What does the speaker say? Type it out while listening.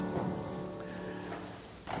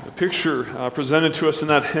The picture presented to us in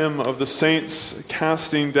that hymn of the saints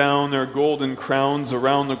casting down their golden crowns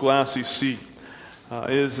around the glassy sea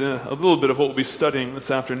is a little bit of what we'll be studying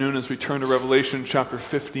this afternoon as we turn to Revelation chapter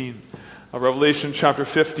 15. Revelation chapter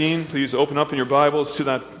 15, please open up in your Bibles to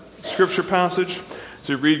that scripture passage as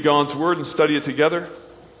we read God's Word and study it together.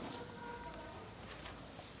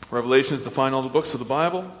 Revelation is the final of the books of the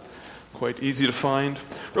Bible. Quite easy to find.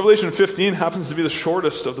 Revelation 15 happens to be the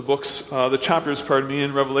shortest of the books, the chapters,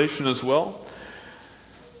 in Revelation as well.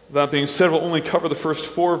 That being said, we'll only cover the first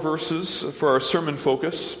 4 verses for our sermon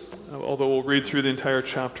focus, although we'll read through the entire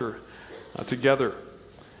chapter together.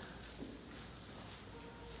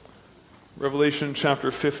 Revelation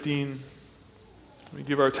chapter 15. We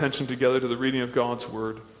give our attention together to the reading of God's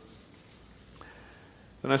Word.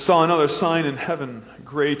 Then I saw another sign in heaven,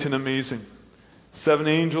 great and amazing. 7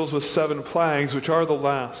 angels with 7 plagues, which are the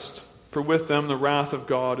last, for with them the wrath of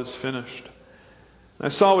God is finished. And I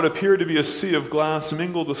saw what appeared to be a sea of glass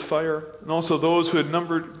mingled with fire, and also those who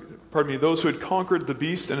had conquered the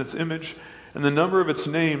beast and its image, and the number of its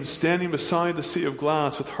names, standing beside the sea of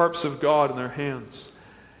glass with harps of God in their hands.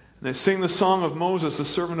 And they sing the song of Moses, the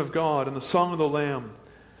servant of God, and the song of the Lamb,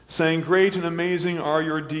 saying, Great and amazing are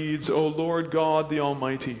your deeds, O Lord God the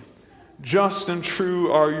Almighty. Just and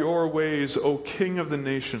true are your ways, O King of the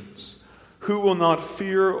nations. Who will not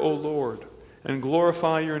fear, O Lord, and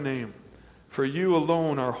glorify your name? For you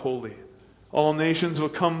alone are holy. All nations will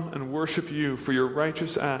come and worship you, for your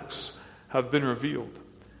righteous acts have been revealed.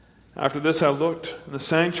 After this I looked, and the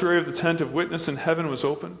sanctuary of the tent of witness in heaven was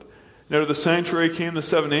opened. And out of the sanctuary came the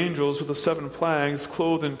 7 angels with the 7 plagues,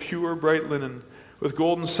 clothed in pure bright linen, with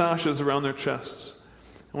golden sashes around their chests.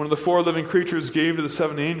 And one of the 4 living creatures gave to the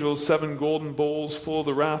 7 angels 7 golden bowls full of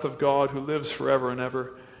the wrath of God who lives forever and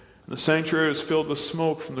ever. And the sanctuary was filled with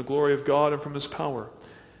smoke from the glory of God and from his power.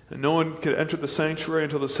 And no one could enter the sanctuary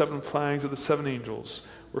until the 7 plagues of the 7 angels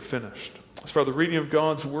were finished. As far as the reading of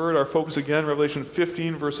God's Word, our focus again, Revelation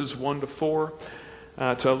 15, verses 1 to 4.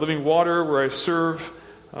 At Living Water, where I serve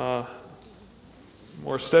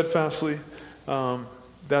more steadfastly.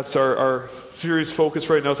 That's our series focus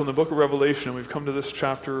right now. It's on the book of Revelation, and we've come to this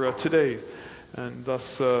chapter today, and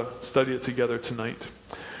thus study it together tonight.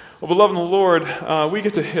 Well, beloved in the Lord, we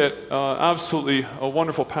get to hit absolutely a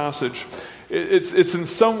wonderful passage. It's in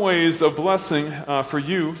some ways a blessing for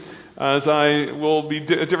you, as I will be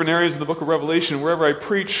at different areas in the book of Revelation. Wherever I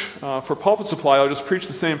preach for Pulpit Supply, I'll just preach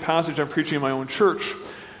the same passage I'm preaching in my own church.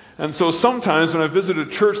 And so sometimes when I visit a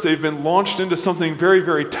church, they've been launched into something very,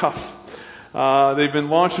 very tough. They've been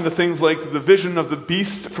launched into things like the vision of the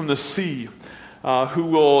beast from the sea, who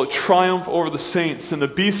will triumph over the saints, and the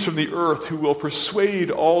beast from the earth, who will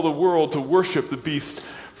persuade all the world to worship the beast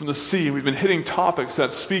from the sea. We've been hitting topics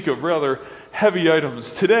that speak of rather heavy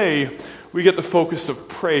items. Today, we get the focus of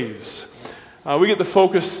praise. We get the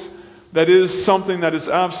focus that is something that is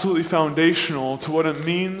absolutely foundational to what it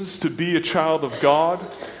means to be a child of God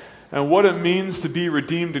and what it means to be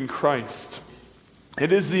redeemed in Christ.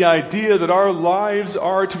 It is the idea that our lives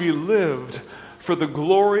are to be lived for the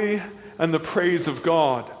glory and the praise of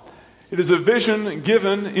God. It is a vision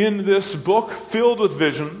given in this book filled with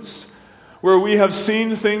visions where we have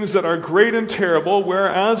seen things that are great and terrible, where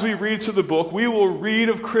as we read through the book, we will read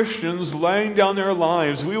of Christians laying down their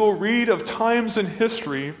lives. We will read of times in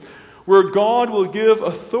history where God will give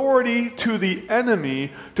authority to the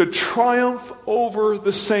enemy to triumph over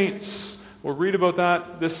the saints. We'll read about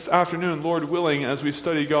that this afternoon, Lord willing, as we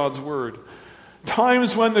study God's Word.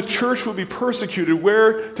 Times when the church will be persecuted,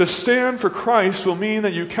 where to stand for Christ will mean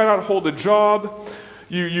that you cannot hold a job,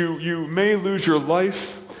 you may lose your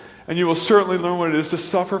life, and you will certainly learn what it is to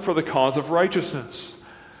suffer for the cause of righteousness.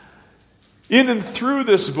 In and through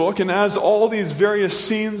this book, and as all these various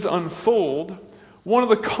scenes unfold, one of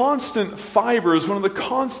the constant fibers, one of the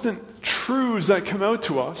constant truths that come out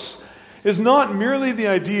to us is not merely the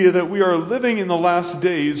idea that we are living in the last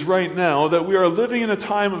days right now, that we are living in a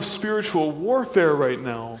time of spiritual warfare right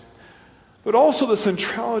now, but also the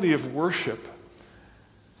centrality of worship.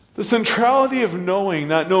 The centrality of knowing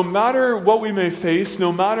that no matter what we may face,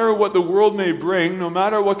 no matter what the world may bring, no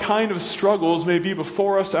matter what kind of struggles may be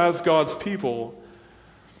before us as God's people,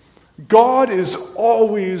 God is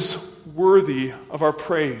always worthy of our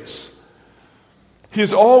praise. He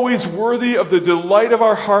is always worthy of the delight of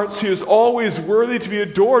our hearts. He is always worthy to be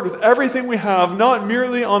adored with everything we have, not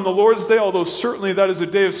merely on the Lord's Day, although certainly that is a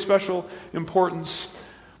day of special importance,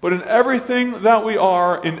 but in everything that we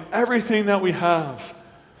are, in everything that we have.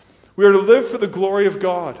 We are to live for the glory of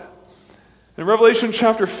God. In Revelation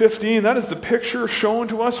chapter 15, that is the picture shown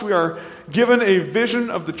to us. We are given a vision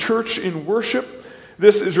of the church in worship.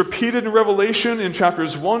 This is repeated in Revelation in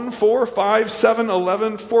chapters 1, 4, 5, 7,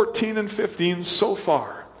 11, 14, and 15 so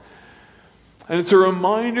far. And it's a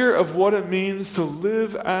reminder of what it means to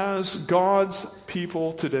live as God's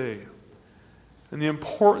people today, and the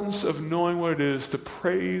importance of knowing what it is to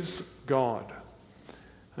praise God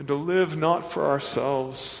and to live not for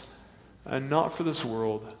ourselves and not for this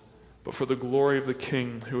world, but for the glory of the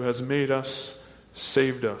King who has made us,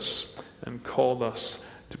 saved us, and called us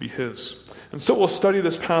to be His. And so we'll study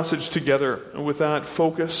this passage together with that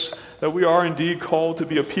focus that we are indeed called to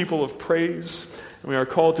be a people of praise. And we are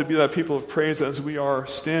called to be that people of praise as we are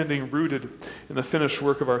standing rooted in the finished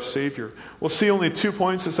work of our Savior. We'll see only 2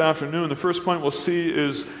 points this afternoon. The first point we'll see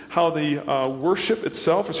is how the worship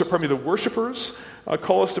itself, the worshipers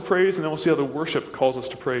call us to praise, and then we'll see how the worship calls us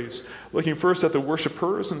to praise. Looking first at the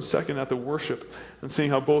worshipers and second at the worship, and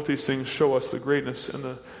seeing how both these things show us the greatness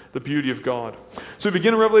and the beauty of God. So we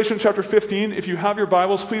begin in Revelation chapter 15. If you have your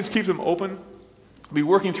Bibles, please keep them open. We'll be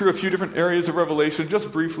working through a few different areas of Revelation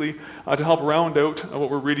just briefly to help round out what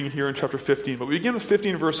we're reading here in chapter 15. But we begin with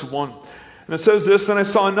 15 verse 1. And it says this, "Then I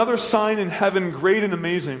saw another sign in heaven, great and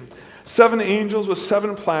amazing. 7 angels with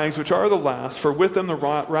 7 plagues, which are the last, for with them the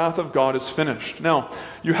wrath of God is finished." Now,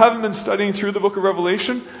 you haven't been studying through the book of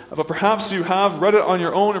Revelation, but perhaps you have read it on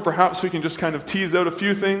your own, and perhaps we can just kind of tease out a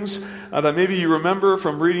few things that maybe you remember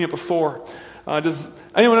from reading it before. Does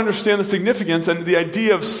anyone understand the significance and the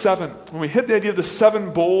idea of 7? When we hit the idea of the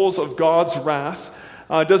 7 bowls of God's wrath,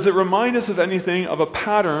 does it remind us of anything of a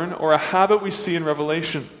pattern or a habit we see in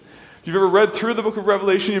Revelation? If you've ever read through the book of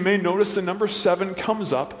Revelation, you may notice the number 7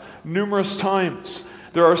 comes up numerous times.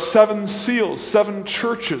 There are 7 seals, 7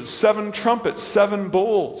 churches, 7 trumpets, 7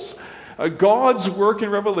 bowls. God's work in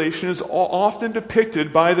Revelation is often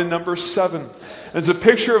depicted by the number 7. It's a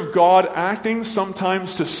picture of God acting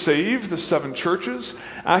sometimes to save the 7 churches,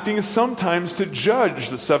 acting sometimes to judge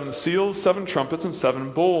the 7 seals, 7 trumpets, and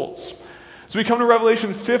 7 bowls. As we come to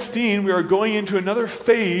Revelation 15, we are going into another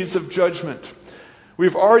phase of judgment.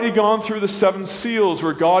 We've already gone through the 7 seals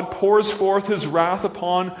where God pours forth His wrath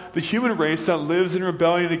upon the human race that lives in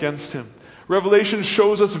rebellion against Him. Revelation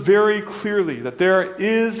shows us very clearly that there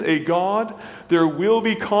is a God, there will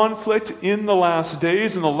be conflict in the last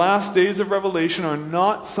days, and the last days of Revelation are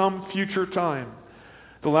not some future time.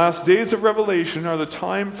 The last days of Revelation are the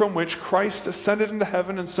time from which Christ ascended into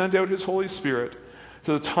heaven and sent out His Holy Spirit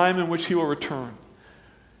to the time in which He will return.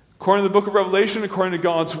 According to the book of Revelation, according to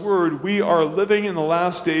God's Word, we are living in the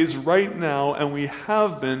last days right now, and we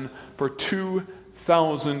have been for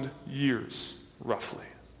 2,000 years, roughly.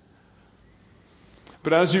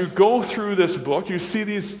 But as you go through this book, you see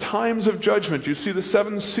these times of judgment. You see the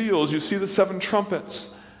 7 seals. You see the 7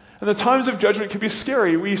 trumpets. And the times of judgment can be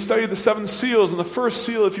scary. We studied the 7 seals, and the first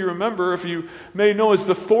seal, if you remember, if you may know, is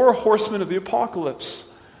the 4 horsemen of the apocalypse.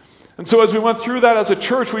 And so as we went through that as a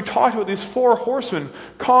church, we talked about these 4 horsemen: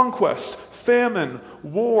 conquest, famine,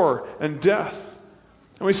 war, and death.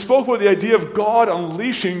 And we spoke about the idea of God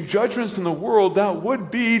unleashing judgments in the world that would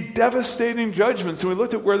be devastating judgments. And we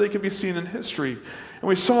looked at where they could be seen in history. And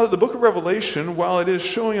we saw that the book of Revelation, while it is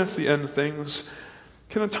showing us the end things,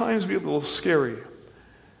 can at times be a little scary.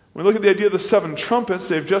 When we look at the idea of the 7 trumpets,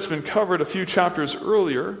 they've just been covered a few chapters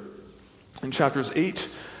earlier, in chapters 8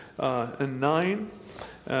 and 9,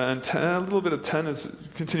 and 10, a little bit of 10 is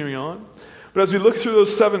continuing on. But as we look through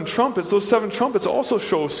those 7 trumpets also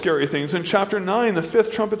show scary things. In chapter 9, the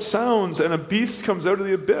 5th trumpet sounds, and a beast comes out of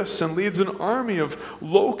the abyss and leads an army of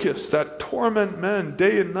locusts that torment men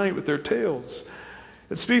day and night with their tails.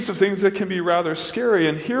 It speaks of things that can be rather scary.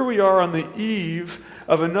 And here we are on the eve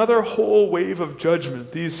of another whole wave of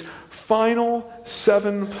judgment. These final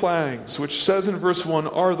 7 plagues, which says in verse 1,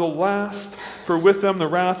 are the last, for with them the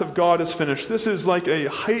wrath of God is finished. This is like a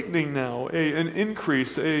heightening now, an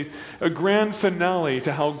increase, a grand finale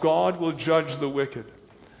to how God will judge the wicked.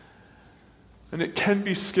 And it can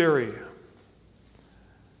be scary.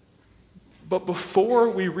 But before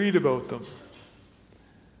we read about them,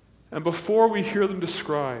 and before we hear them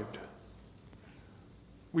described,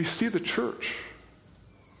 we see the church.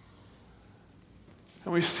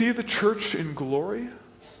 And we see the church in glory.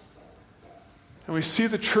 And we see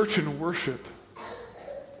the church in worship.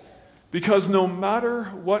 Because no matter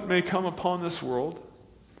what may come upon this world,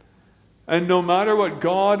 and no matter what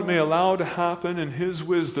God may allow to happen in His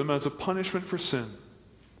wisdom as a punishment for sin,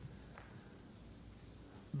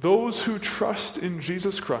 those who trust in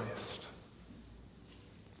Jesus Christ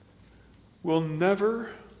will never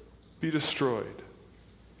be destroyed,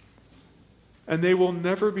 and they will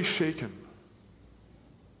never be shaken.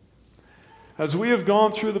 As we have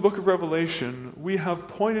gone through the book of Revelation, we have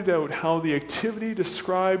pointed out how the activity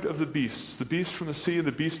described of the beast from the sea and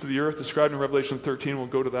the beast of the earth described in Revelation 13, we'll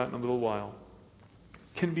go to that in a little while,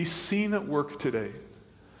 can be seen at work today.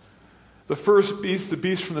 The first beast, the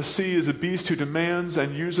beast from the sea, is a beast who demands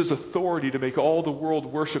and uses authority to make all the world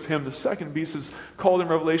worship him. The second beast is called in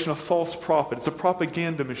Revelation a false prophet. It's a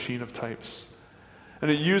propaganda machine of types.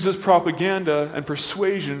 And it uses propaganda and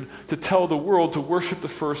persuasion to tell the world to worship the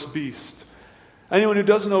first beast. Anyone who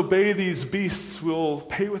doesn't obey these beasts will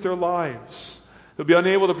pay with their lives. They'll be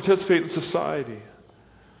unable to participate in society.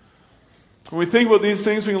 When we think about these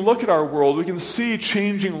things, we can look at our world. We can see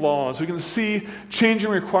changing laws. We can see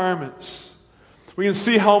changing requirements. We can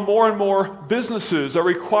see how more and more businesses are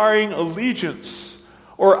requiring allegiance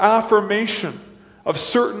or affirmation of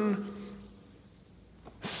certain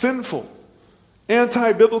sinful,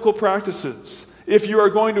 anti-biblical practices if you are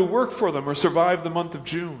going to work for them or survive the month of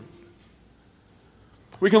June.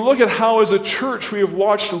 We can look at how, as a church, we have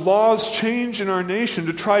watched laws change in our nation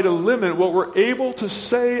to try to limit what we're able to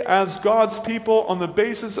say as God's people on the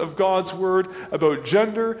basis of God's word about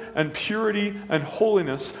gender and purity and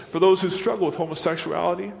holiness for those who struggle with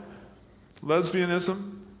homosexuality,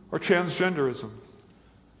 lesbianism, or transgenderism.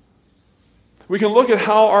 We can look at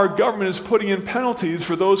how our government is putting in penalties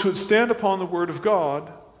for those who would stand upon the word of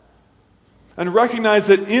God, and recognize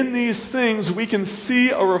that in these things we can see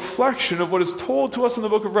a reflection of what is told to us in the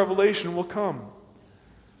book of Revelation will come.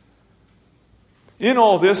 In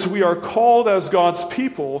all this, we are called as God's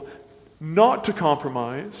people not to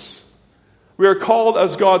compromise. We are called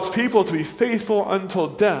as God's people to be faithful until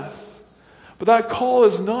death. But that call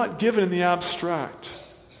is not given in the abstract.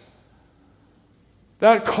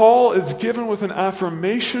 That call is given with an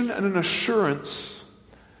affirmation and an assurance.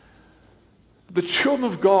 The children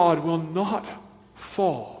of God will not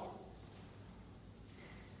fall.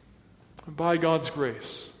 And by God's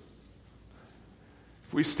grace,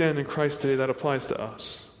 if we stand in Christ today, that applies to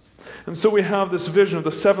us. And so we have this vision of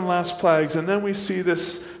the 7 last plagues, and then we see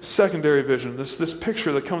this secondary vision, this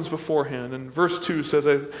picture that comes beforehand. And verse 2 says,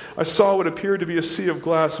 I saw what appeared to be a sea of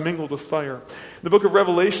glass mingled with fire. In the book of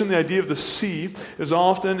Revelation, the idea of the sea is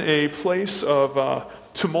often a place of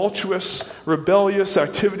tumultuous, rebellious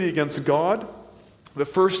activity against God. The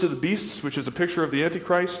first of the beasts, which is a picture of the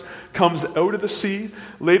Antichrist, comes out of the sea.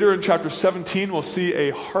 Later in chapter 17, we'll see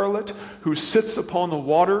a harlot who sits upon the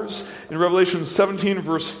waters. In Revelation 17,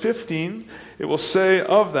 verse 15, it will say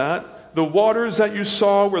of that, the waters that you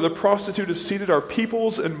saw where the prostitute is seated are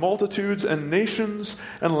peoples and multitudes and nations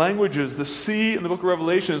and languages. The sea in the book of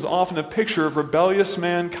Revelation is often a picture of rebellious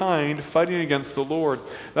mankind fighting against the Lord.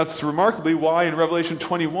 That's remarkably why in Revelation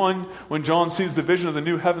 21, when John sees the vision of the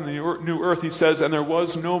new heaven and the new earth, he says, and there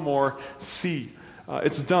was no more sea.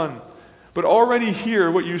 It's done. But already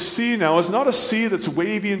here, what you see now is not a sea that's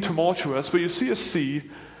wavy and tumultuous, but you see a sea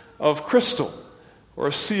of crystal or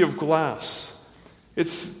a sea of glass.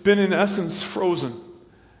 It's been, in essence, frozen.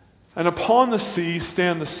 And upon the sea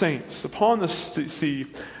stand the saints. Upon the sea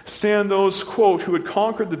stand those, quote, who had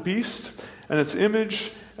conquered the beast and its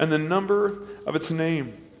image and the number of its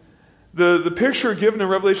name. The picture given in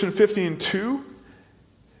Revelation 15:2,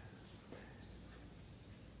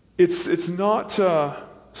 it's not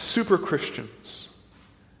super Christians.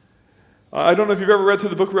 I don't know if you've ever read through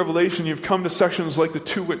the book of Revelation, you've come to sections like the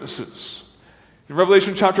 2 witnesses. In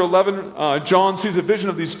Revelation chapter 11, John sees a vision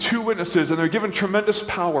of these 2 witnesses, and they're given tremendous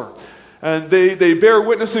power. And they bear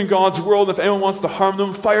witness in God's world. If anyone wants to harm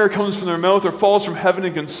them, fire comes from their mouth or falls from heaven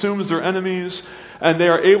and consumes their enemies. And they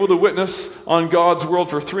are able to witness on God's world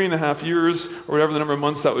for 3.5 years, or whatever the number of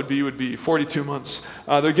months that would be 42 months.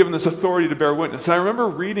 They're given this authority to bear witness. And I remember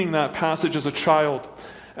reading that passage as a child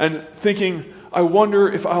and thinking, I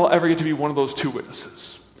wonder if I'll ever get to be one of those 2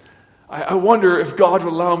 witnesses. I wonder if God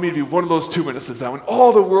would allow me to be one of those 2 witnesses, that when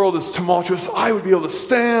all the world is tumultuous, I would be able to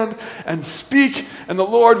stand and speak, and the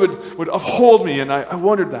Lord would uphold me. And I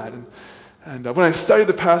wondered that. And when I studied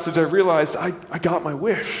the passage, I realized I got my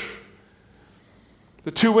wish.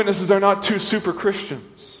 The 2 witnesses are not 2 super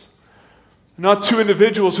Christians, not 2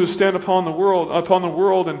 individuals who stand upon the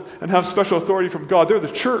world and have special authority from God. They're the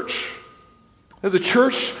church. They're the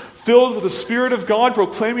church filled with the Spirit of God,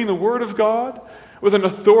 proclaiming the Word of God, with an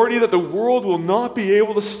authority that the world will not be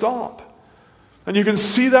able to stop. And you can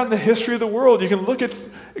see that in the history of the world. You can look at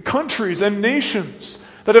countries and nations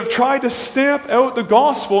that have tried to stamp out the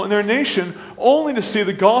gospel in their nation, only to see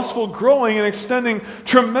the gospel growing and extending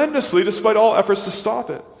tremendously despite all efforts to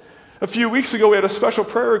stop it. A few weeks ago, we had a special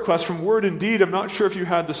prayer request from Word and Deed. I'm not sure if you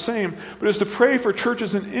had the same, but it was to pray for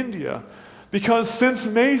churches in India Because since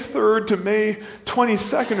May 3rd to May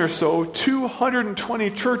 22nd or so, 220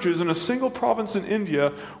 churches in a single province in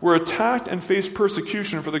India were attacked and faced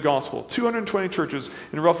persecution for the gospel. 220 churches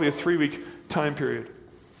in roughly a 3-week time period.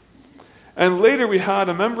 And later we had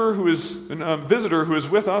a visitor who was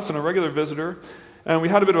with us, and a regular visitor, and we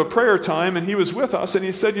had a bit of a prayer time, and he was with us, and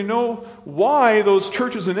he said, "You know why those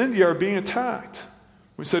churches in India are being attacked?"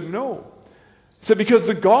 We said, "No." He said, "Because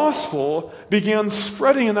the gospel began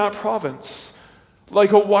spreading in that province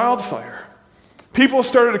like a wildfire. People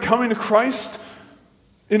started coming to Christ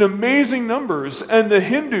in amazing numbers, and the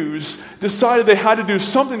Hindus decided they had to do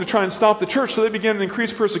something to try and stop the church, so they began to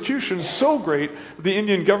increase persecution so great that the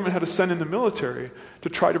Indian government had to send in the military to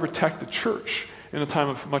try to protect the church in a time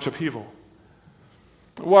of much upheaval."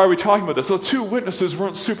 Why are we talking about this? The 2 witnesses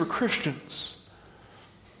weren't super Christians.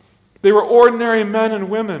 They were ordinary men and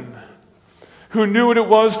women who knew what it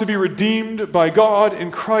was to be redeemed by God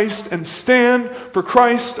in Christ and stand for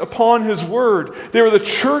Christ upon His Word. They were the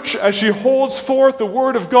church as she holds forth the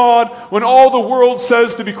Word of God when all the world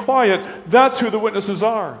says to be quiet. That's who the witnesses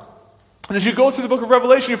are. And as you go through the book of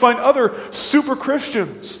Revelation, you find other super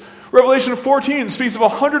Christians. Revelation 14 speaks of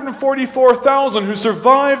 144,000 who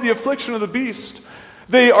survived the affliction of the beast.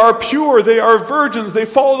 They are pure, they are virgins, they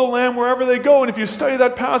follow the Lamb wherever they go. And if you study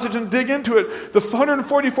that passage and dig into it, the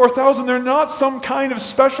 144,000, they're not some kind of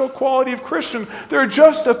special quality of Christian. They're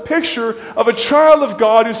just a picture of a child of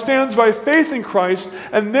God who stands by faith in Christ,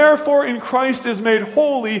 and therefore in Christ is made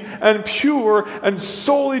holy and pure and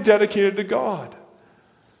solely dedicated to God.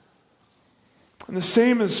 And the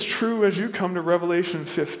same is true as you come to Revelation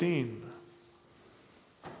 15.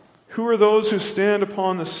 Who are those who stand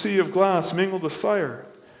upon the sea of glass mingled with fire?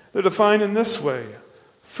 They're defined in this way.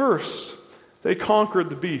 First, they conquered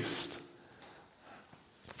the beast.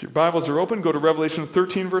 If your Bibles are open, go to Revelation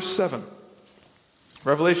 13, verse 7.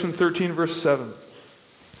 Revelation 13, verse 7.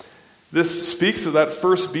 This speaks of that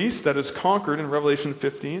first beast that is conquered in Revelation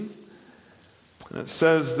 15. And it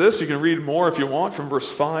says this, you can read more if you want from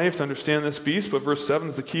verse 5 to understand this beast, but verse 7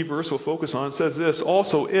 is the key verse we'll focus on. It says this,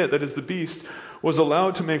 "Also it," that is the beast, "was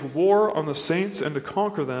allowed to make war on the saints and to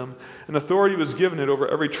conquer them, and authority was given it over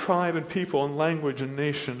every tribe and people and language and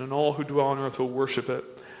nation, and all who dwell on earth will worship it.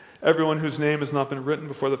 Everyone whose name has not been written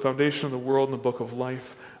before the foundation of the world in the book of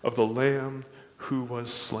life of the Lamb who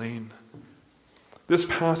was slain." This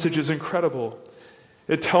passage is incredible.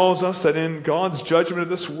 It tells us that in God's judgment of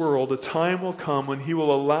this world, a time will come when He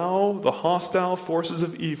will allow the hostile forces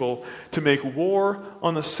of evil to make war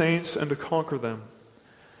on the saints and to conquer them.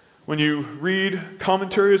 When you read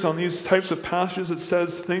commentaries on these types of passages, it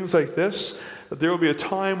says things like this, that there will be a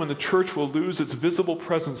time when the church will lose its visible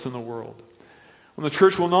presence in the world. When the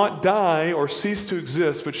church will not die or cease to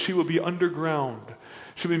exist, but she will be underground.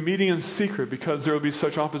 She'll be meeting in secret because there will be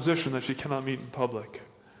such opposition that she cannot meet in public.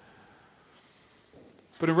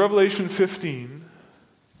 But in Revelation 15,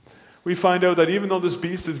 we find out that even though this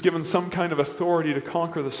beast is given some kind of authority to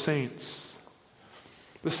conquer the saints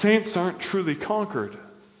aren't truly conquered.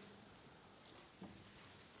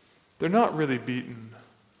 They're not really beaten.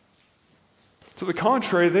 To the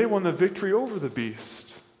contrary, they won the victory over the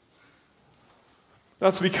beast.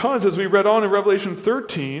 That's because, as we read on in Revelation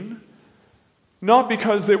 13, not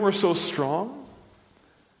because they were so strong,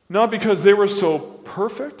 not because they were so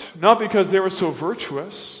perfect, not because they were so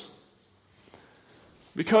virtuous,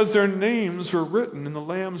 because their names were written in the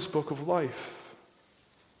Lamb's book of life.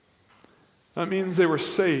 That means they were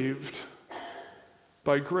saved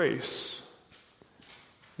by grace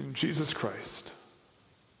in Jesus Christ.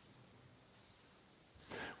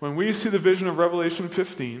 When we see the vision of Revelation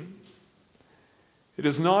 15, it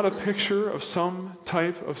is not a picture of some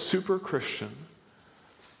type of super Christian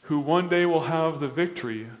who one day will have the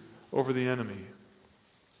victory over the enemy.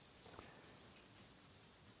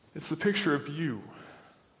 It's the picture of you.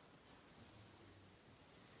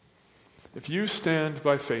 If you stand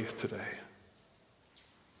by faith today,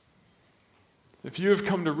 if you have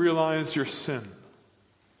come to realize your sin,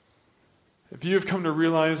 if you have come to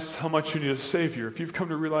realize how much you need a Savior, if you've come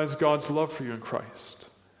to realize God's love for you in Christ,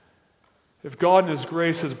 if God in His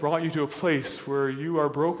grace has brought you to a place where you are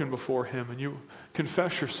broken before Him and you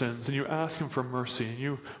confess your sins and you ask Him for mercy and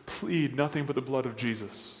you plead nothing but the blood of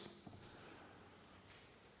Jesus,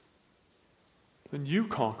 then you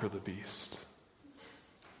conquer the beast.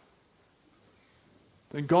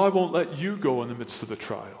 Then God won't let you go in the midst of the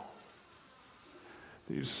trial.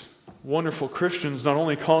 These wonderful Christians not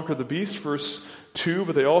only conquer the beast, verse 2,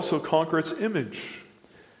 but they also conquer its image.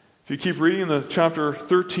 If you keep reading in the chapter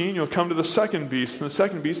 13, you'll come to the second beast. And the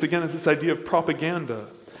second beast, again, is this idea of propaganda.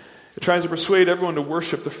 It tries to persuade everyone to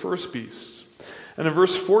worship the first beast. And in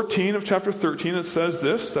verse 14 of chapter 13, it says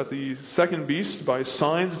this, that the second beast, by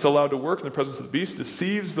signs it's allowed to work in the presence of the beast,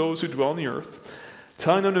 deceives those who dwell on the earth,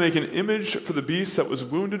 telling them to make an image for the beast that was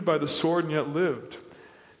wounded by the sword and yet lived.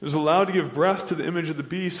 It was allowed to give breath to the image of the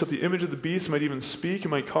beast, so that the image of the beast might even speak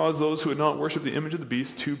and might cause those who would not worship the image of the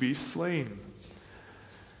beast to be slain.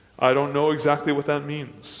 I don't know exactly what that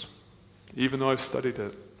means, even though I've studied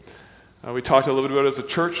it. We talked a little bit about it as a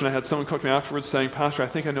church, and I had someone come to me afterwards saying, Pastor, I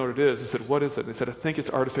think I know what it is. I said, what is it? They said, I think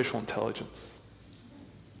it's artificial intelligence.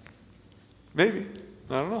 Maybe.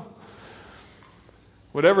 I don't know.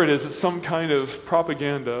 Whatever it is, it's some kind of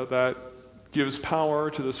propaganda that gives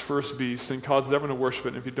power to this first beast and causes everyone to worship it,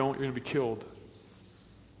 and if you don't, you're going to be killed.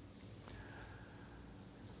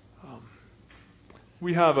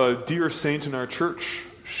 We have a dear saint in our church.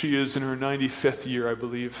 She is in her 95th year, I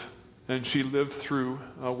believe, and she lived through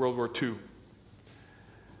World War II.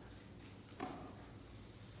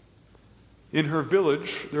 In her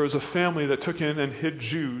village, there was a family that took in and hid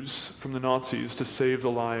Jews from the Nazis to save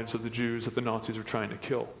the lives of the Jews that the Nazis were trying to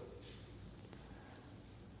kill.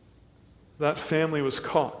 That family was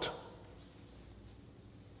caught.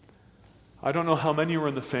 I don't know how many were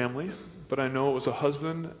in the family, but I know it was a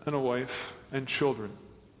husband and a wife and children.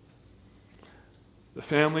 The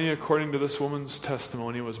family, according to this woman's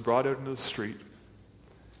testimony, was brought out into the street,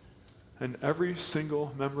 and every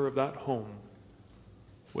single member of that home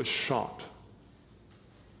was shot.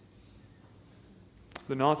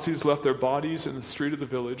 The Nazis left their bodies in the street of the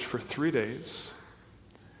village for 3 days,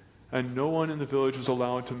 and no one in the village was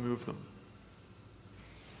allowed to move them.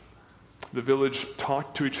 The village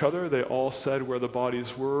talked to each other. They all said where the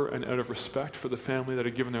bodies were, and out of respect for the family that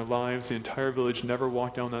had given their lives, the entire village never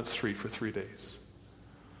walked down that street for 3 days.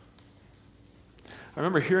 I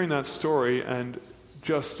remember hearing that story and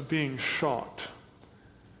just being shocked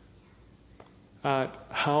at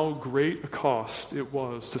how great a cost it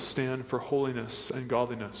was to stand for holiness and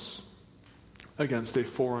godliness against a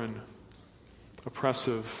foreign,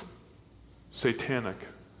 oppressive, satanic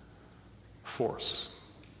force.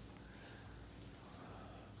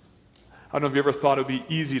 I don't know if you ever thought it would be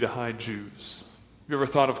easy to hide Jews. Have you ever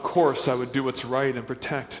thought, of course, I would do what's right and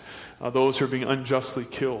protect those who are being unjustly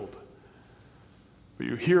killed? But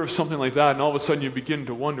you hear of something like that, and all of a sudden you begin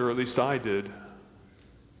to wonder, or at least I did,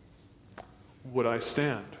 would I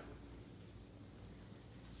stand?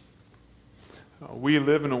 We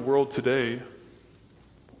live in a world today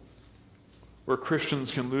where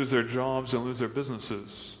Christians can lose their jobs and lose their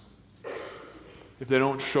businesses if they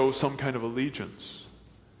don't show some kind of allegiance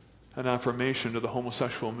and affirmation to the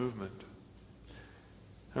homosexual movement.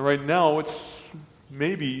 And right now, it's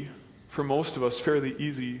maybe, for most of us, fairly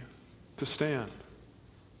easy to stand.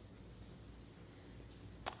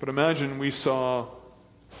 But imagine we saw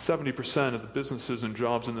 70% of the businesses and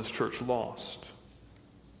jobs in this church lost,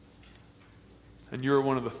 and you're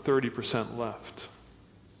one of the 30% left.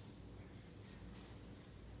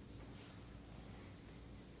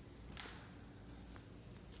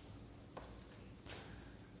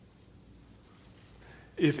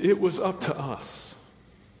 If it was up to us,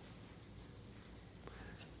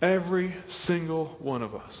 every single one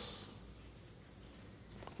of us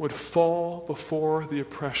would fall before the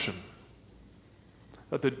oppression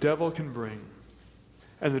that the devil can bring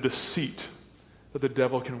and the deceit that the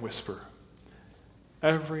devil can whisper.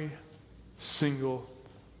 Every single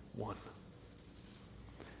one.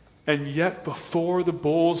 And yet, before the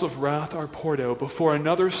bowls of wrath are poured out, before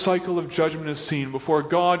another cycle of judgment is seen, before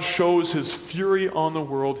God shows his fury on the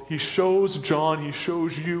world, he shows John, he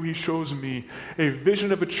shows you, he shows me a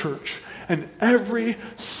vision of a church. And every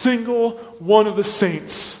single one of the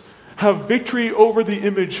saints have victory over the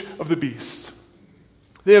image of the beast.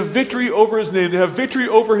 They have victory over his name. They have victory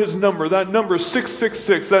over his number. That number,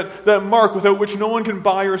 666, that mark without which no one can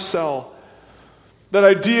buy or sell. That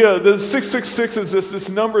idea, the 666 is this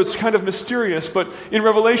number, it's kind of mysterious, but in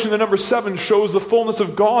Revelation, the number 7 shows the fullness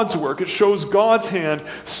of God's work. It shows God's hand.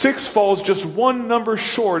 6 falls just one number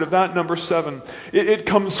short of that number 7. It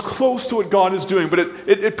comes close to what God is doing, but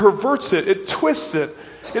it perverts it, it twists it.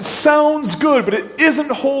 It sounds good, but it isn't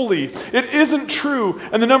holy. It isn't true.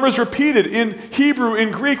 And the number is repeated in Hebrew, in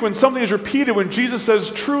Greek. When something is repeated, when Jesus says,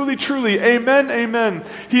 truly, truly, amen, amen,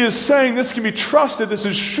 he is saying this can be trusted, this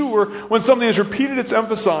is sure. When something is repeated, it's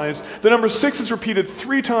emphasized. The number 6 is repeated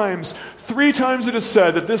 3 times. 3 times it is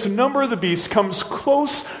said that this number of the beast comes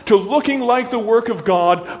close to looking like the work of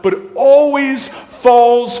God, but always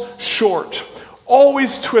falls short,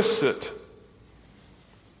 always twists it.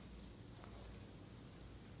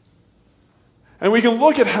 And we can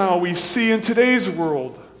look at how we see in today's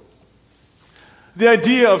world the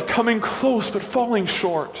idea of coming close but falling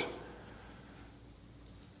short.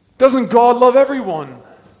 Doesn't God love everyone?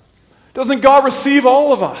 Doesn't God receive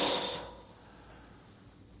all of us?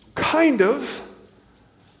 Kind of.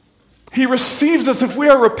 He receives us if we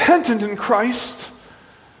are repentant in Christ,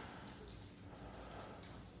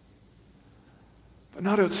 but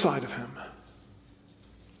not outside of Him.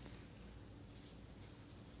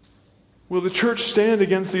 Will the church stand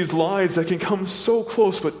against these lies that can come so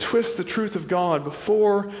close but twist the truth of God?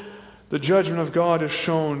 Before the judgment of God is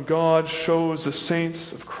shown, God shows the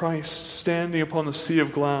saints of Christ standing upon the sea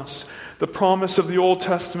of glass. The promise of the Old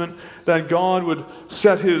Testament that God would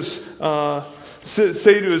say to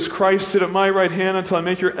His Christ, sit at my right hand until I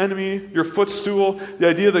make your enemy your footstool. The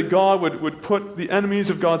idea that God would put the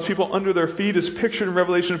enemies of God's people under their feet is pictured in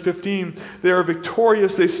Revelation 15. They are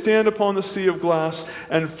victorious. They stand upon the sea of glass,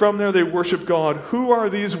 and from there they worship God. Who are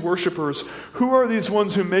these worshipers? Who are these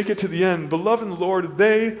ones who make it to the end? Beloved in the Lord,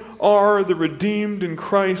 they are the redeemed in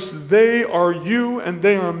Christ. They are you and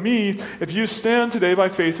they are me if you stand today by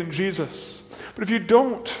faith in Jesus. But if you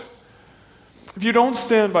don't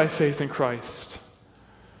stand by faith in Christ,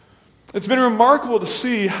 it's been remarkable to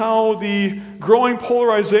see how the growing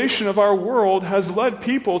polarization of our world has led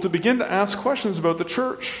people to begin to ask questions about the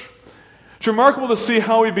church. It's remarkable to see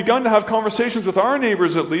how we've begun to have conversations with our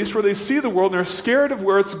neighbors, at least, where they see the world and they're scared of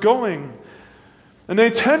where it's going. And they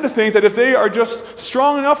tend to think that if they are just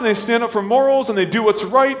strong enough and they stand up for morals and they do what's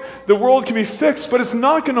right, the world can be fixed, but it's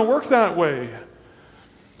not going to work that way.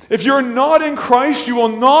 If you're not in Christ, you will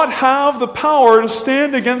not have the power to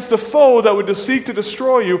stand against the foe that would seek to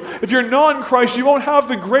destroy you. If you're not in Christ, you won't have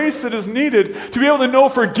the grace that is needed to be able to know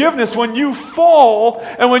forgiveness when you fall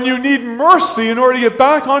and when you need mercy in order to get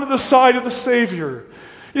back onto the side of the Savior.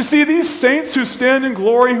 You see, these saints who stand in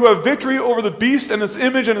glory, who have victory over the beast and its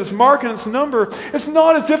image and its mark and its number, it's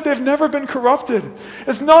not as if they've never been corrupted.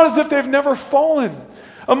 It's not as if they've never fallen.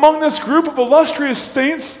 Among this group of illustrious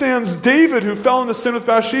saints stands David, who fell into sin with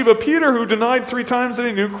Bathsheba, Peter, who denied 3 times that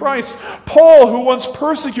he knew Christ, Paul, who once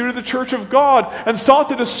persecuted the church of God and sought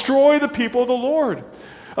to destroy the people of the Lord.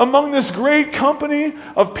 Among this great company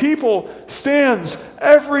of people stands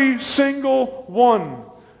every single one,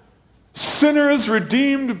 sinners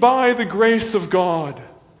redeemed by the grace of God.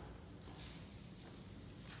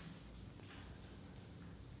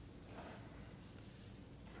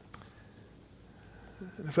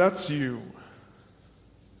 If that's you,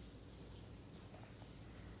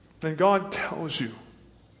 then God tells you,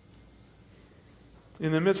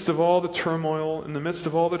 in the midst of all the turmoil, in the midst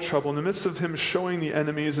of all the trouble, in the midst of Him showing the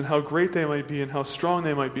enemies and how great they might be and how strong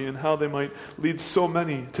they might be and how they might lead so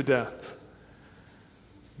many to death,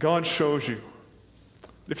 God shows you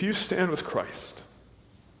that if you stand with Christ,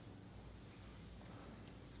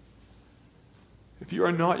 if you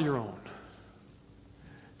are not your own,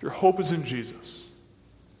 if your hope is in Jesus,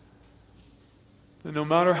 and no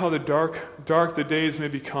matter how dark the days may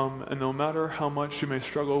become, and no matter how much you may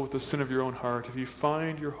struggle with the sin of your own heart, if you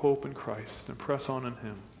find your hope in Christ and press on in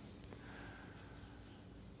Him,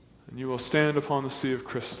 and you will stand upon the sea of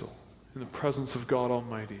crystal in the presence of God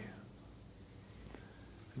Almighty,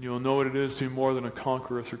 and you will know what it is to be more than a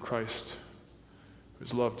conqueror through Christ who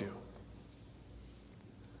has loved you.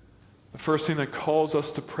 The first thing that calls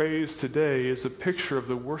us to praise today is a picture of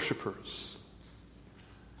the worshipers,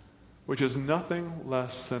 which is nothing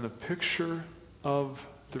less than a picture of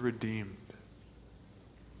the redeemed,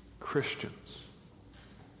 Christians,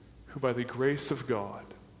 who by the grace of God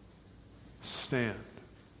stand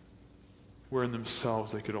where in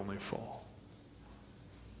themselves they could only fall.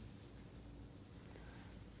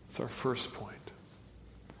 That's our first point.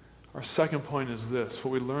 Our second point is this,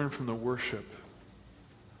 what we learn from the worship.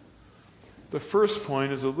 The first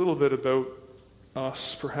point is a little bit about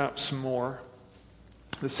us, perhaps more.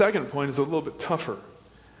 The second point is a little bit tougher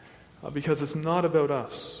because it's not about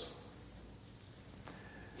us.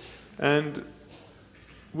 And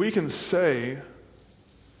we can say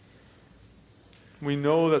we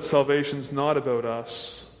know that salvation's not about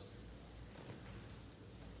us,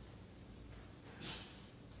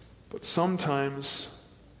 but sometimes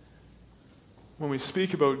when we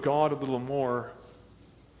speak about God a little more,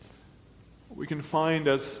 we can find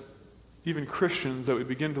as even Christians that we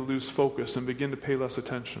begin to lose focus and begin to pay less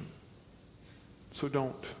attention. So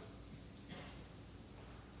don't.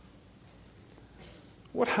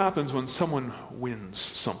 What happens when someone wins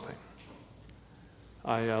something?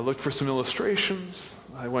 I looked for some illustrations.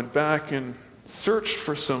 I went back and searched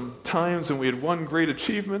for some times when we had won great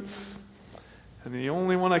achievements. And the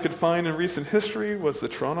only one I could find in recent history was the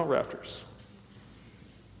Toronto Raptors.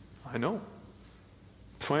 I know.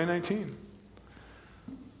 2019.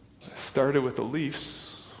 I started with the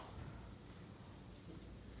Leafs.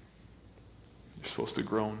 You're supposed to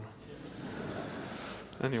groan.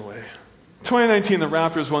 Anyway, 2019, the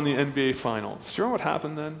Raptors won the NBA Finals. Do you remember what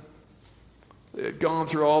happened then? They had gone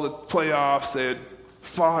through all the playoffs. They had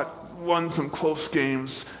won some close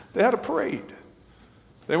games. They had a parade.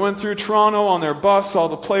 They went through Toronto on their bus. All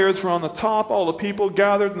the players were on the top. All the people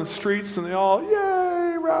gathered in the streets, and they all,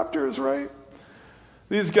 yay, Raptors, right?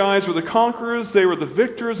 These guys were the conquerors. They were the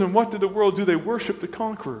victors. And what did the world do? They worshiped the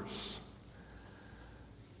conquerors.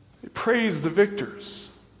 They praised the victors.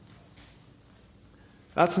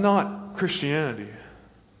 That's not Christianity.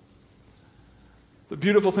 The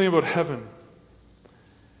beautiful thing about heaven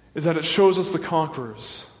is that it shows us the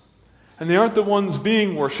conquerors. And they aren't the ones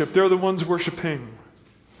being worshipped, they're the ones worshiping.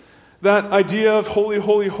 That idea of holy,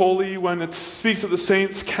 holy, holy, when it speaks of the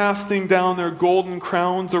saints casting down their golden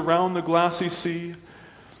crowns around the glassy sea,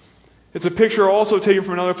 it's a picture also taken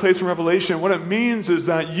from another place in Revelation. What it means is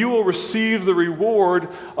that you will receive the reward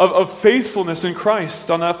of faithfulness in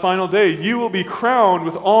Christ on that final day. You will be crowned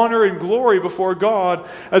with honor and glory before God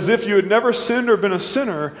as if you had never sinned or been a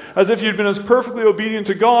sinner, as if you'd been as perfectly obedient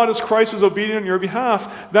to God as Christ was obedient on your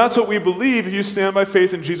behalf. That's what we believe if you stand by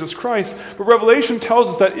faith in Jesus Christ. But Revelation tells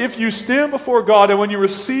us that if you stand before God and when you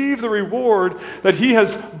receive the reward that He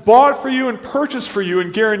has bought for you and purchased for you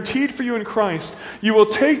and guaranteed for you in Christ, you will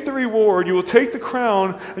take the reward, you will take the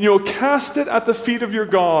crown, and you will cast it at the feet of your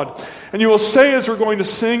God. And you will say, as we're going to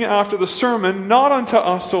sing after the sermon, not unto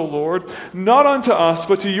us, O Lord, not unto us,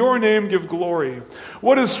 but to your name give glory.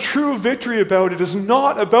 What is true victory about? It is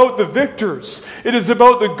not about the victors. It is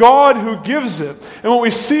about the God who gives it. And what we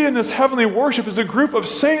see in this heavenly worship is a group of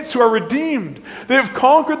saints who are redeemed. They have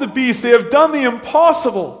conquered the beast. They have done the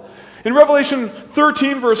impossible. In Revelation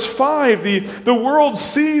 13, verse 5, the world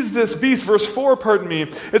sees this beast, verse 4,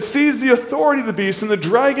 it sees the authority of the beast and the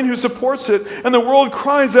dragon who supports it, and the world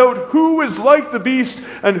cries out, who is like the beast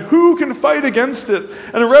and who can fight against it?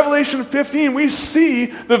 And in Revelation 15, we see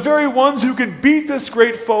the very ones who can beat this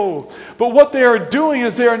great foe. But what they are doing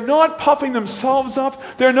is they are not puffing themselves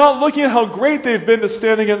up. They're not looking at how great they've been to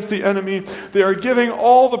stand against the enemy. They are giving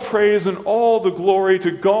all the praise and all the glory to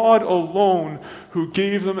God alone, who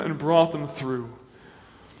gave them and brought them through.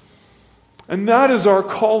 And that is our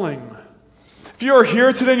calling. If you are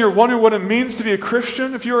here today and you're wondering what it means to be a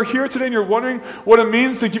Christian, if you are here today and you're wondering what it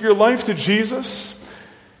means to give your life to Jesus,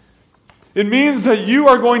 it means that you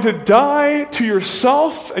are going to die to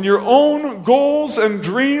yourself and your own goals and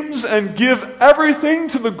dreams and give everything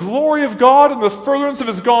to the glory of God and the furtherance of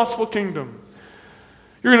His gospel kingdom.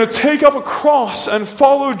 You're going to take up a cross and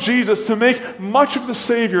follow Jesus to make much of the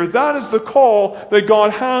Savior. That is the call that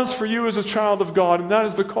God has for you as a child of God, and that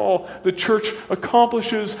is the call the church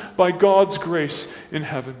accomplishes by God's grace in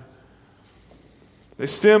heaven. They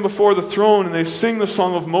stand before the throne and they sing the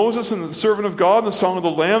song of Moses and the servant of God, and the song of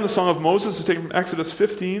the Lamb. The song of Moses is taken from Exodus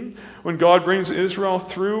 15, when God brings Israel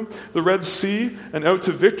through the Red Sea and out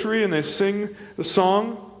to victory, and they sing the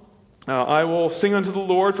song, I will sing unto the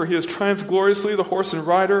Lord, for He has triumphed gloriously. The horse and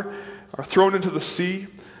rider are thrown into the sea.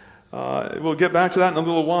 We'll get back to that in a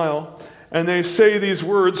little while. And they say these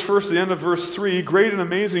words, first the end of verse 3, great and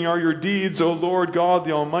amazing are your deeds, O Lord God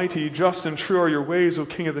the Almighty. Just and true are your ways, O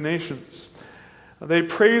King of the nations. They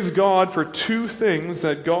praise God for two things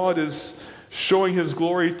that God is showing His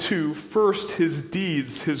glory to. First, His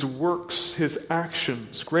deeds, His works, His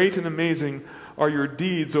actions. Great and amazing are your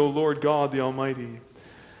deeds, O Lord God the Almighty.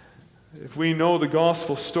 If we know the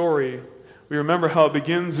gospel story, we remember how it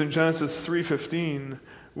begins in Genesis 3:15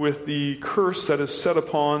 with the curse that is set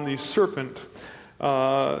upon the serpent.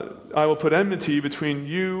 I will put enmity between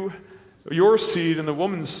you, your seed, and the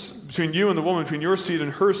woman's, between you and the woman, between your seed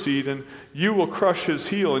and her seed, and you will crush his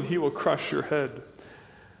heel, and he will crush your head.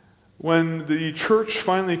 When the church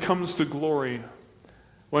finally comes to glory,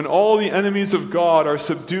 when all the enemies of God are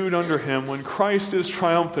subdued under Him, when Christ is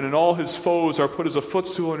triumphant and all His foes are put as a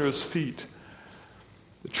footstool under His feet,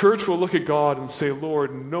 the church will look at God and say,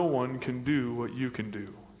 Lord, no one can do what you can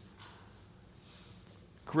do.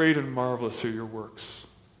 Great and marvelous are your works.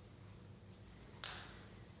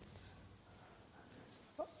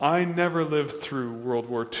 I never lived through World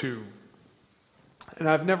War II. And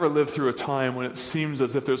I've never lived through a time when it seems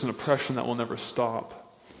as if there's an oppression that will never stop.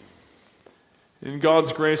 In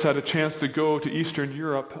God's grace, I had a chance to go to Eastern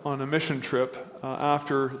Europe on a mission trip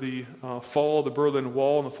after the fall of the Berlin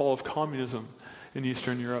Wall and the fall of communism in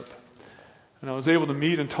Eastern Europe. And I was able to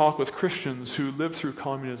meet and talk with Christians who lived through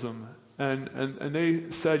communism. And they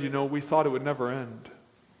said, we thought it would never end.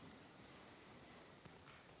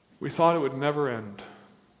 We thought it would never end.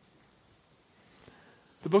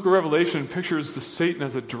 The book of Revelation pictures the Satan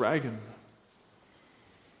as a dragon.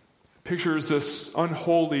 It pictures this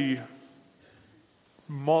unholy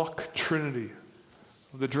mock trinity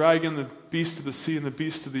of the dragon, the beast of the sea, and the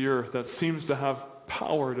beast of the earth that seems to have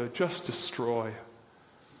power to just destroy.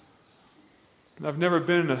 And I've never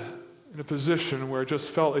been in a position where it just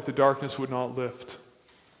felt like the darkness would not lift.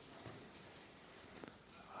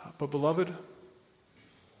 But beloved,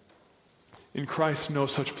 in Christ no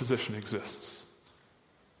such position exists.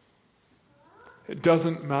 It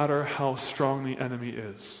doesn't matter how strong the enemy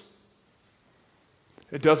is.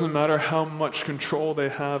 It doesn't matter how much control they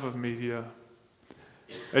have of media.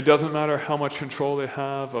 It doesn't matter how much control they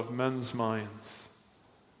have of men's minds.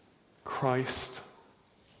 Christ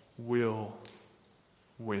will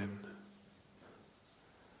win.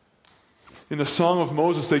 In the Song of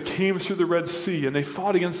Moses, they came through the Red Sea and they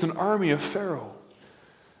fought against an army of Pharaoh.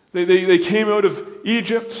 They came out of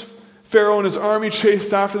Egypt. Pharaoh and his army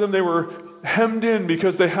chased after them. They were hemmed in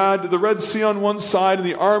because they had the Red Sea on one side and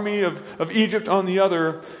the army of Egypt on the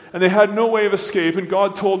other, and they had no way of escape. And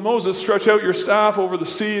God told Moses, stretch out your staff over the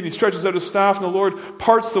sea, and he stretches out his staff, and the Lord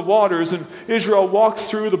parts the waters, and Israel walks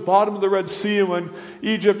through the bottom of the Red Sea, and when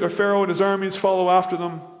Egypt or Pharaoh and his armies follow after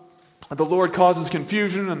them, the Lord causes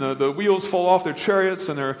confusion, and the wheels fall off their chariots,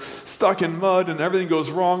 and they're stuck in mud, and everything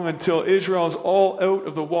goes wrong until Israel is all out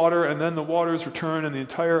of the water, and then the waters return, and the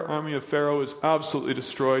entire army of Pharaoh is absolutely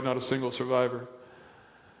destroyed, not a single survivor.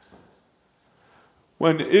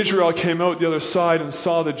 When Israel came out the other side and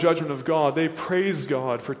saw the judgment of God, they praised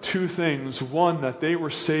God for two things. One, that they were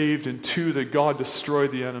saved, and two, that God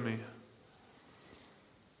destroyed the enemy.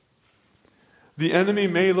 The enemy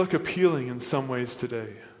may look appealing in some ways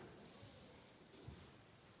today.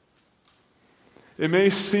 It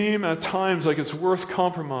may seem at times like it's worth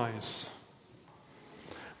compromise.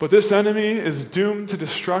 But this enemy is doomed to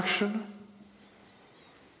destruction.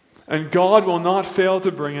 And God will not fail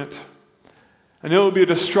to bring it. And it will be a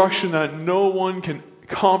destruction that no one can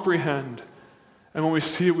comprehend. And when we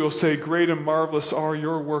see it, we'll say, great and marvelous are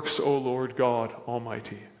your works, O Lord God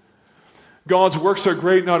Almighty. God's works are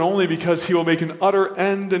great not only because he will make an utter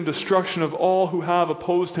end and destruction of all who have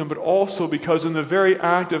opposed him, but also because in the very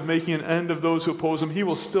act of making an end of those who oppose him, he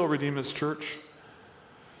will still redeem his church.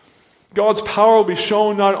 God's power will be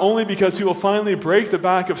shown not only because he will finally break the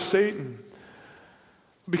back of Satan,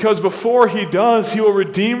 because before he does, he will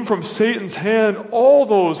redeem from Satan's hand all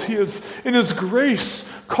those he has, in his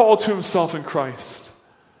grace, called to himself in Christ.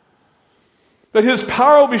 That his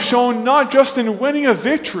power will be shown not just in winning a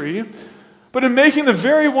victory, but in making the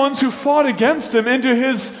very ones who fought against him into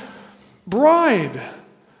his bride,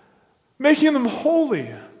 making them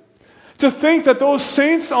holy. To think that those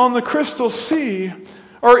saints on the crystal sea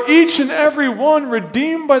are each and every one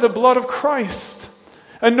redeemed by the blood of Christ,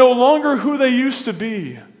 and no longer who they used to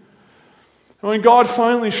be. And when God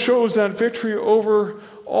finally shows that victory over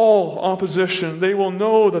all opposition, they will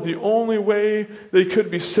know that the only way they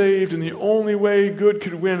could be saved, and the only way good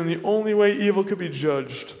could win, and the only way evil could be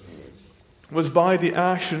judged, was by the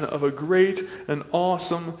action of a great and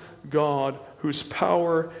awesome God whose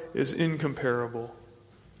power is incomparable.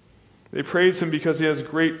 They praise him because he has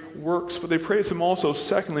great works, but they praise him also,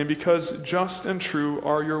 secondly, because just and true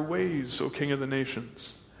are your ways, O King of the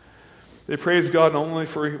nations. They praise God not only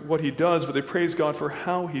for what he does, but they praise God for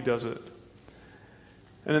how he does it.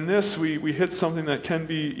 And in this, we hit something that can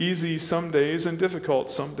be easy some days and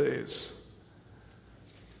difficult some days.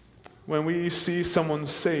 When we see someone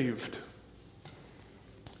saved,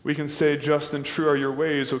 we can say, just and true are your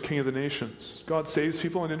ways, O King of the nations. God saves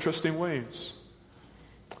people in interesting ways.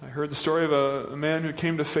 I heard the story of a man who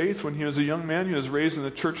came to faith when he was a young man. He was raised in a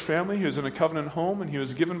church family. He was in a covenant home, and he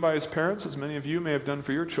was given by his parents, as many of you may have done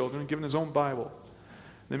for your children, given his own Bible.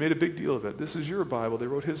 They made a big deal of it. This is your Bible. They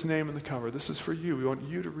wrote his name in the cover. This is for you. We want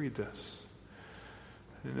you to read this.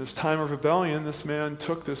 In his time of rebellion, this man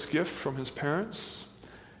took this gift from his parents,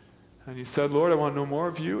 and he said, Lord, I want no more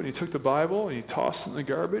of you. And he took the Bible, and he tossed it in the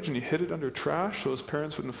garbage, and he hid it under trash so his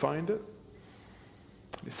parents wouldn't find it.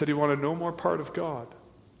 He said he wanted no more part of God.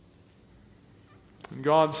 In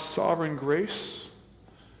God's sovereign grace,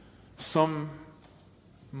 some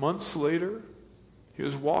months later, he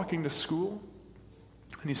was walking to school,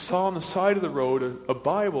 and he saw on the side of the road a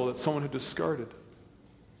Bible that someone had discarded.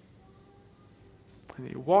 And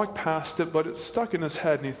he walked past it, but it stuck in his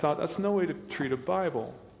head, and he thought, that's no way to treat a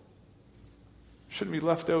Bible. It shouldn't be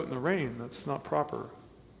left out in the rain. That's not proper.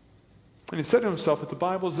 And he said to himself, if the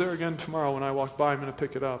Bible's there again tomorrow when I walk by, I'm going to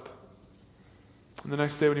pick it up. And the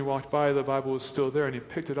next day when he walked by, the Bible was still there, and he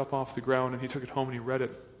picked it up off the ground, and he took it home, and he read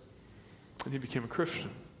it, and he became a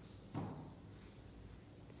Christian.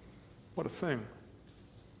 What a thing.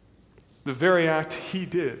 The very act he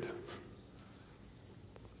did,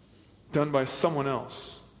 done by someone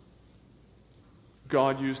else,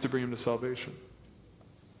 God used to bring him to salvation.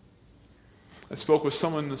 I spoke with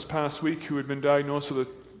someone this past week who had been diagnosed with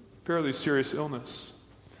a fairly serious illness.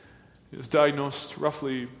 He was diagnosed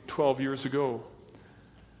roughly 12 years ago.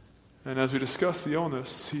 And as we discussed the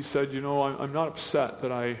illness, he said, I'm not upset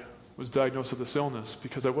that I was diagnosed with this illness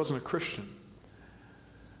because I wasn't a Christian.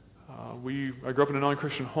 I grew up in a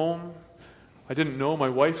non-Christian home. I didn't know my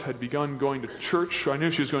wife had begun going to church. I knew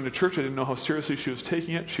she was going to church. I didn't know how seriously she was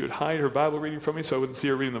taking it. She would hide her Bible reading from me so I wouldn't see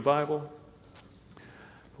her reading the Bible.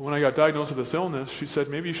 But when I got diagnosed with this illness, she said,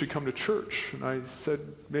 maybe you should come to church. And I said,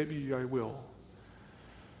 maybe I will.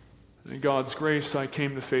 And in God's grace, I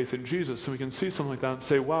came to faith in Jesus. And we can see something like that and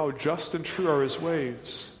say, wow, just and true are his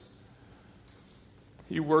ways.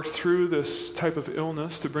 He worked through this type of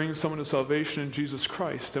illness to bring someone to salvation in Jesus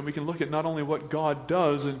Christ. And we can look at not only what God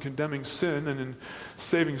does in condemning sin and in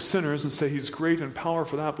saving sinners and say he's great and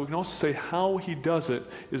powerful for that, but we can also say how he does it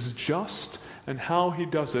is just and how he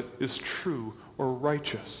does it is true or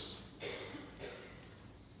righteous.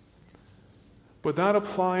 But that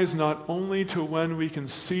applies not only to when we can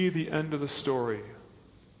see the end of the story,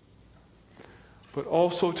 but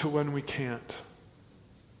also to when we can't.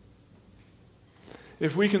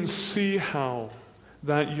 If we can see how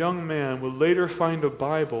that young man will later find a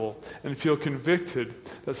Bible and feel convicted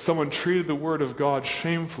that someone treated the Word of God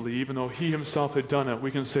shamefully even though he himself had done it, we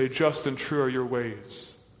can say, just and true are your ways.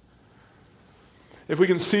 If we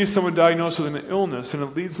can see someone diagnosed with an illness and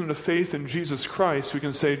it leads them to faith in Jesus Christ, we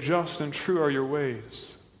can say, just and true are your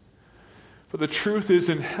ways. But the truth is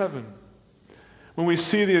in heaven, when we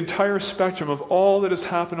see the entire spectrum of all that has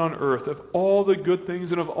happened on earth, of all the good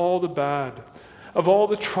things and of all the bad, of all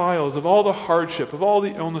the trials, of all the hardship, of all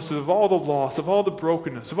the illnesses, of all the loss, of all the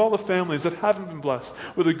brokenness, of all the families that haven't been blessed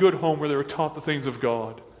with a good home where they were taught the things of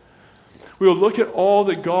God. We will look at all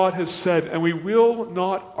that God has said, and we will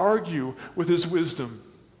not argue with his wisdom.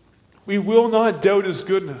 We will not doubt his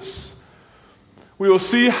goodness. We will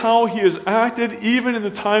see how he has acted even in the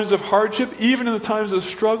times of hardship, even in the times of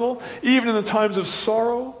struggle, even in the times of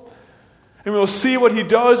sorrow. And we will see what he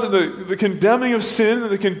does in the condemning of sin and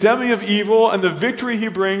the condemning of evil and the victory he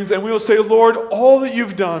brings. And we will say, Lord, all that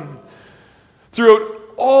you've done throughout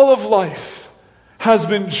all of life has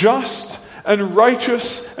been just and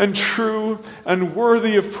righteous and true and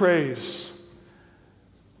worthy of praise.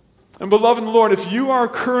 And beloved Lord, if you are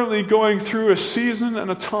currently going through a season and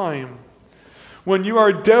a time when you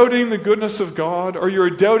are doubting the goodness of God or you're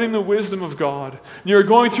doubting the wisdom of God, and you're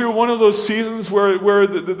going through one of those seasons where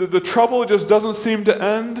the trouble just doesn't seem to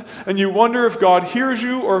end, and you wonder if God hears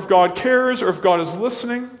you or if God cares or if God is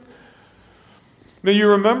listening, may you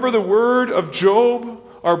remember the word of Job,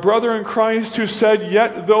 our brother in Christ, who said,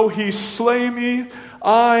 yet though he slay me,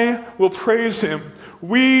 I will praise him.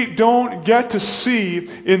 We don't get to see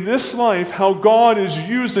in this life how God is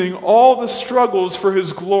using all the struggles for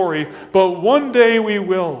his glory, but one day we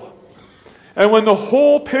will. And when the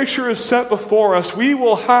whole picture is set before us, we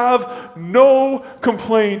will have no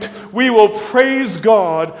complaint. We will praise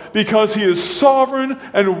God because he is sovereign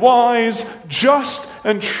and wise, just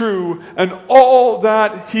and true, and all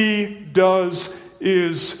that he does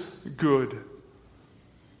is good.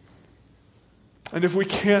 And if we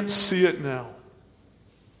can't see it now,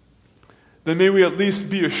 then may we at least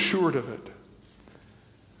be assured of it.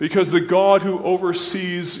 Because the God who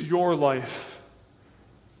oversees your life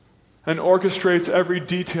and orchestrates every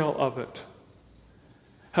detail of it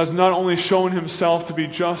has not only shown himself to be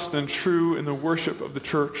just and true in the worship of the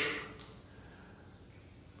church,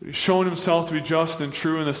 but he's shown himself to be just and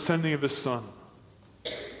true in the sending of his Son,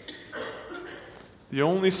 the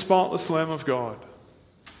only spotless Lamb of God,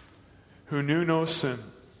 who knew no sin,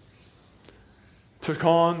 took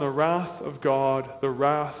on the wrath of God, the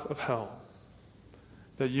wrath of hell,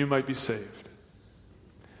 that you might be saved.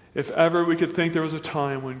 If ever we could think there was a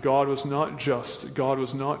time when God was not just, God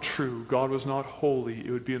was not true, God was not holy,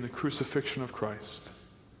 it would be in the crucifixion of Christ.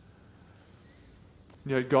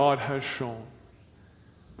 Yet God has shown,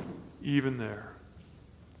 even there,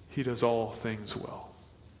 he does all things well.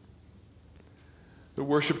 The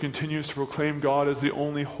worship continues to proclaim God as the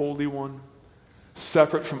only holy one,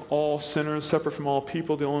 separate from all sinners, separate from all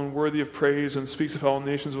people, the only worthy of praise, and speaks of how all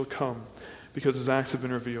nations will come because his acts have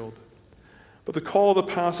been revealed. But the call of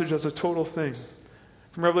the passage has a total thing.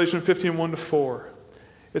 From Revelation 15:1-4,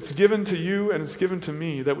 it's given to you and it's given to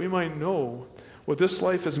me that we might know what this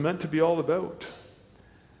life is meant to be all about.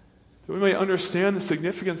 That we might understand the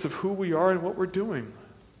significance of who we are and what we're doing.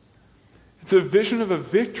 It's a vision of a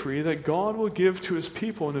victory that God will give to his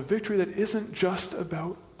people, and a victory that isn't just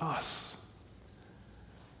about us.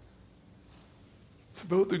 It's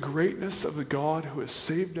about the greatness of the God who has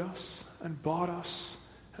saved us and bought us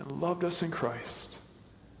and loved us in Christ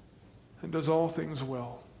and does all things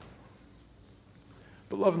well.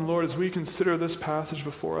 Beloved Lord, as we consider this passage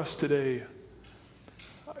before us today,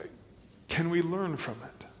 can we learn from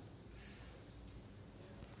it?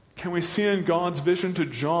 Can we see in God's vision to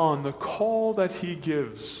John the call that he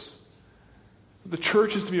gives? The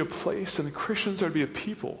church is to be a place and the Christians are to be a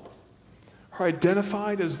people who are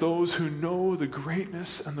identified as those who know the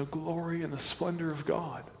greatness and the glory and the splendor of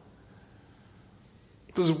God.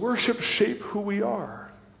 Does worship shape who we are?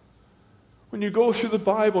 When you go through the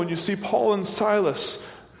Bible and you see Paul and Silas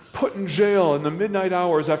put in jail in the midnight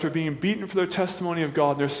hours after being beaten for their testimony of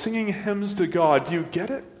God, and they're singing hymns to God, do you get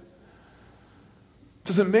it?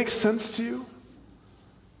 Does it make sense to you?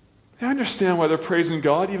 I understand why they're praising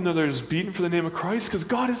God, even though they're just beaten for the name of Christ, because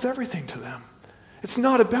God is everything to them. It's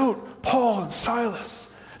not about Paul and Silas.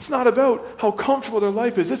 It's not about how comfortable their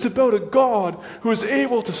life is. It's about a God who is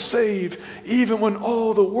able to save even when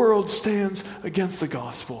all the world stands against the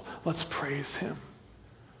gospel. Let's praise him.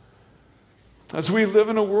 As we live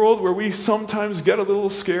in a world where we sometimes get a little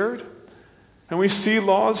scared, and we see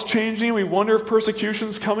laws changing, we wonder if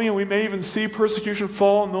persecution's coming, and we may even see persecution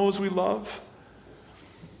fall on those we love,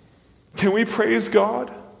 can we praise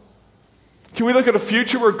God? Can we look at a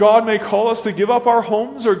future where God may call us to give up our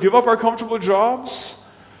homes or give up our comfortable jobs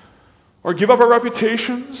or give up our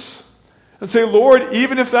reputations and say, Lord,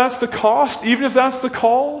 even if that's the cost, even if that's the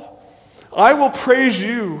call, I will praise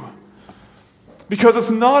you because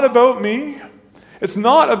it's not about me. It's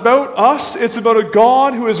not about us. It's about a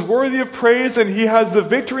God who is worthy of praise, and he has the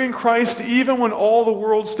victory in Christ even when all the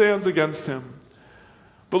world stands against him.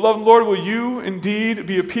 Beloved Lord, will you indeed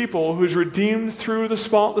be a people who is redeemed through the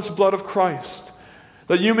spotless blood of Christ,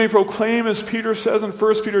 that you may proclaim, as Peter says in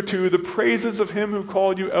 1 Peter 2, the praises of him who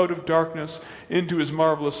called you out of darkness into his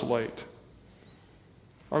marvelous light?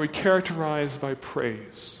 Are we characterized by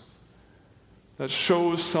praise that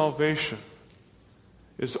shows salvation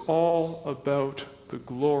is all about the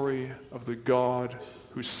glory of the God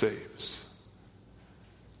who saves?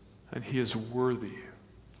 And he is worthy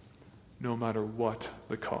no matter what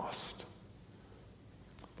the cost.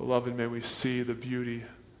 Beloved, may we see the beauty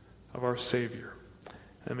of our Savior,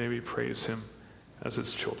 and may we praise him as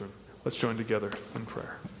his children. Let's join together in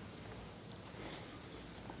prayer.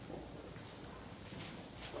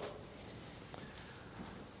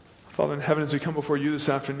 Father in heaven, as we come before you this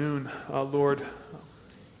afternoon, Lord,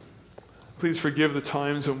 please forgive the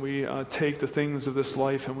times when we take the things of this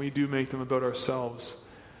life and we do make them about ourselves.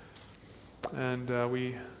 And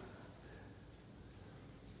we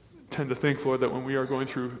tend to think, Lord, that when we are going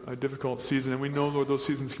through a difficult season, and we know, Lord, those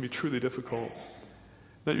seasons can be truly difficult,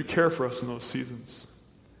 that you care for us in those seasons.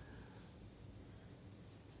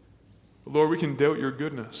 But Lord, we can doubt your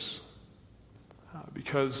goodness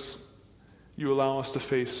because you allow us to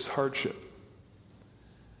face hardship.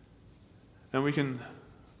 And we can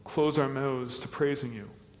close our mouths to praising you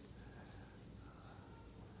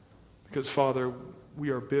because, Father,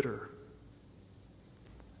 we are bitter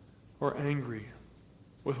or angry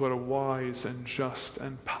with what a wise and just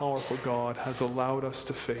and powerful God has allowed us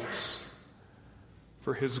to face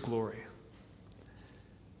for his glory.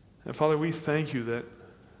 And Father, we thank you that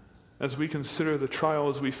as we consider the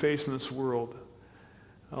trials we face in this world,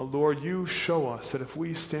 Lord, you show us that if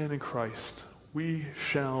we stand in Christ, we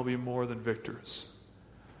shall be more than victors.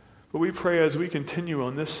 But we pray as we continue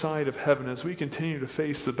on this side of heaven, as we continue to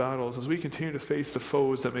face the battles, as we continue to face the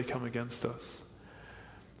foes that may come against us,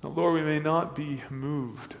 now, Lord, we may not be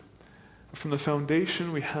moved from the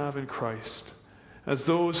foundation we have in Christ as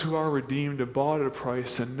those who are redeemed and bought at a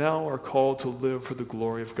price and now are called to live for the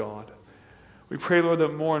glory of God. We pray, Lord,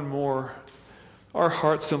 that more and more our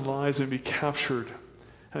hearts and lives may be captured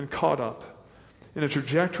and caught up in a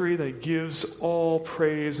trajectory that gives all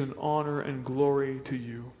praise and honor and glory to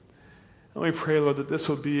you. And we pray, Lord, that this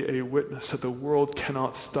will be a witness that the world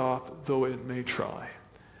cannot stop, though it may try.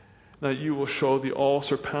 That you will show the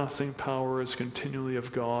all-surpassing power is continually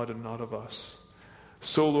of God and not of us.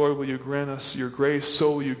 So, Lord, will you grant us your grace,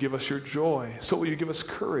 so will you give us your joy, so will you give us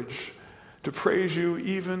courage to praise you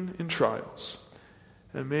even in trials.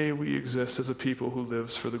 And may we exist as a people who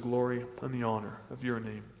lives for the glory and the honor of your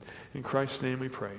name. In Christ's name we pray.